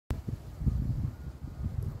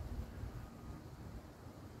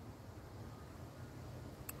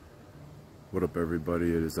What up, everybody?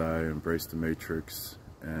 It is I, Embrace the Matrix,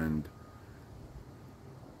 and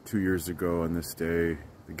 2 years ago on this day,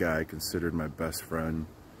 the guy I considered my best friend,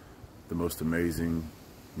 the most amazing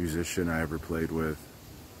musician I ever played with,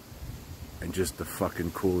 and just the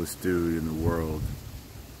fucking coolest dude in the world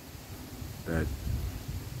that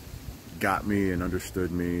got me and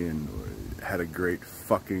understood me and had a great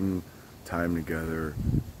fucking time together,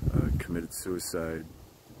 committed suicide.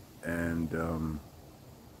 And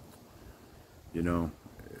you know,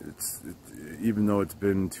 even though it's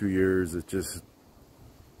been 2 years, it's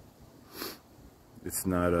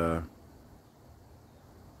not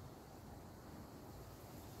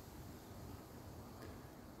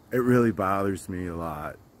it really bothers me a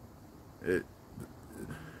lot.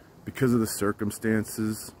 Because of the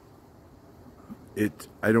circumstances,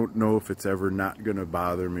 I don't know if it's ever not gonna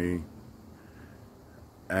bother me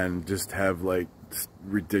and just have like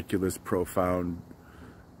ridiculous, profound,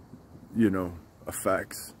 you know,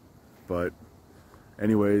 effects. But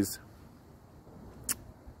anyways,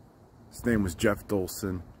 his name was Jeff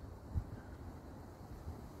Dolsen.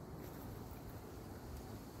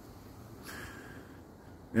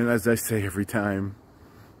 And as I say every time,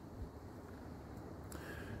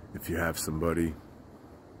 if you have somebody,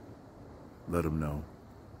 let them know.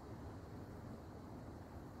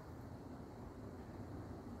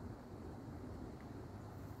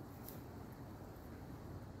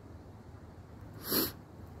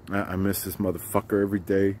 I miss this motherfucker every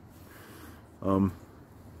day. I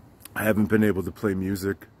haven't been able to play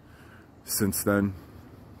music since then.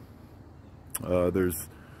 The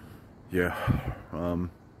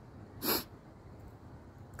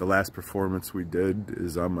last performance we did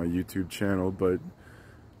is on my YouTube channel, but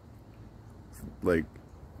like,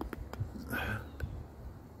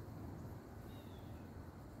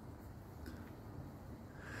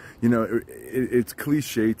 you know, it's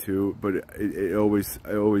cliche too, but I always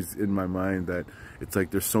in my mind that it's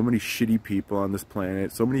like there's so many shitty people on this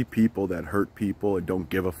planet, so many people that hurt people and don't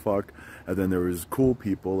give a fuck, and then there was cool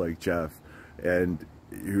people like Jeff, and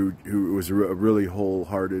who was a really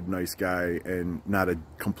wholehearted, nice guy, and not a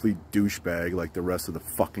complete douchebag like the rest of the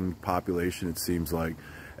fucking population, it seems like.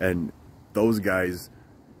 And those guys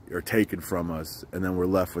are taken from us, and then we're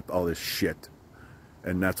left with all this shit.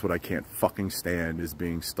 And that's what I can't fucking stand, is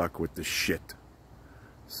being stuck with the shit.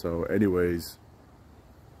 So anyways,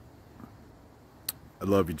 I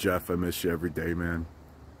love you, Jeff. I miss you every day, man.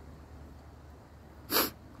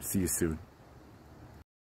 See you soon.